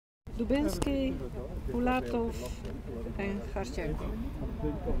Dubinski, Pulatow, and Harchenko.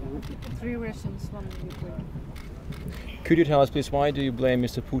 3 Russians, 1 Ukrainian. Could you tell us, please, why do you blame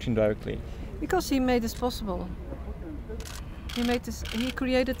Mr. Putin directly? Because he made this possible. He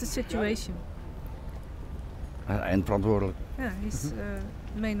created the situation. En verantwoordelijk. Yeah, he's the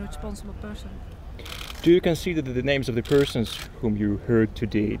main responsible person. Do you consider that the names of the persons whom you heard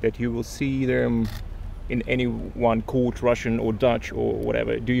today, that you will see them in any one court, Russian or Dutch or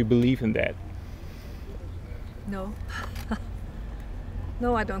whatever? Do you believe in that? No.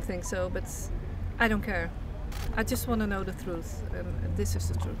 No, I don't think so, but I don't care. I just want to know the truth, and this is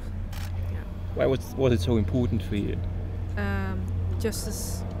the truth. Yeah. Why was it so important for you?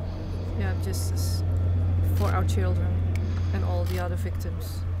 Justice, justice for our children and all the other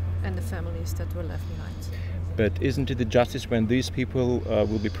victims and the families that were left behind. But isn't it the justice when these people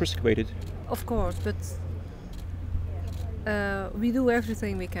will be persecuted? Of course, but we do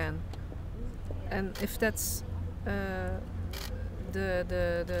everything we can, and if that's the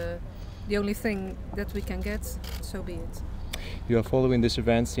only thing that we can get, so be it. You are following this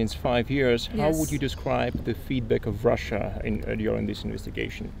event since 5 years. Yes. How would you describe the feedback of Russia during this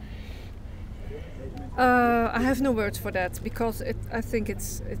investigation? I have no words for that because I think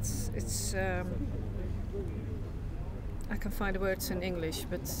it's I can find the words in English,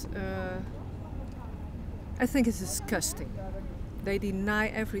 but I think it's disgusting. They deny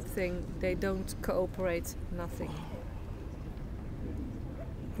everything. They don't cooperate. Nothing.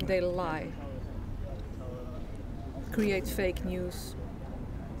 They lie. Create fake news.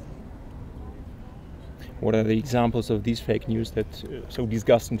 What are the examples of these fake news that so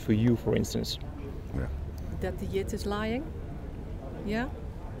disgusting for you, for instance? Yeah. That the JIT is lying. Yeah.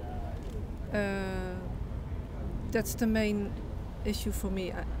 That's the main issue for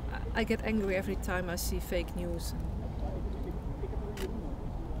me. I get angry every time I see fake news.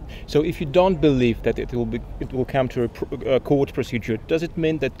 So, if you don't believe that it will come to a court procedure, does it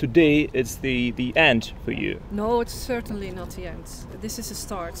mean that today it's the end for you? No, it's certainly not the end. This is a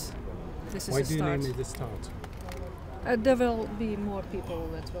start. This is Why a do you start. name it the start? There will be more people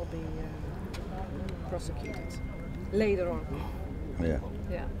that will be prosecuted later on. Yeah.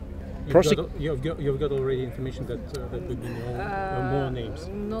 Yeah. You've got already information that there would be more names.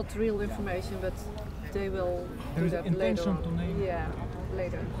 Not real information, but they will There do is that intention later on. to name? Yeah,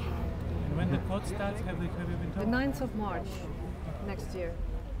 later. And when the court starts, have you been The told? 9th of March next year.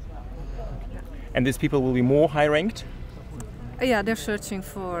 And these people will be more high-ranked? Yeah, they're searching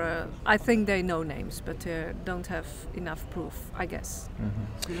for. I think they know names, but they don't have enough proof, I guess.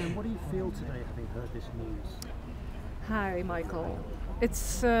 Mm-hmm. What do you feel today, having heard this news? Hi, Michael.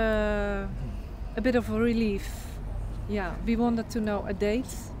 It's a bit of a relief. Yeah, we wanted to know a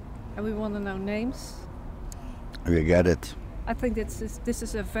date, and we want to know names. We get it. I think this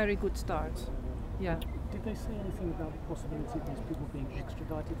is a very good start. Yeah. Did they say anything about the possibility of these people being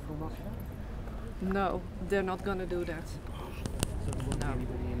extradited from Russia? No, they're not going to do that. So there won't be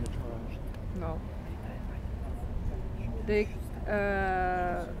anybody in the trial? No.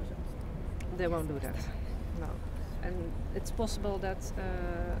 They won't do that. No. And it's possible that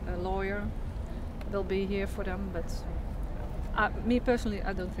a lawyer will be here for them, but me personally,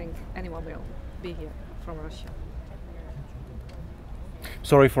 I don't think anyone will be here from Russia.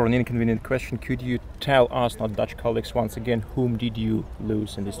 Sorry for an inconvenient question. Could you tell us, not Dutch colleagues, once again, whom did you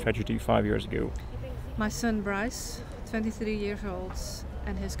lose in this tragedy 5 years ago? My son Bryce, 23 years old,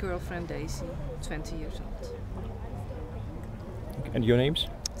 and his girlfriend Daisy, 20 years old. And your names?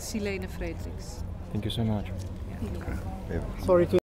 Silene Frederiks. Thank you so much. Yeah. Sorry to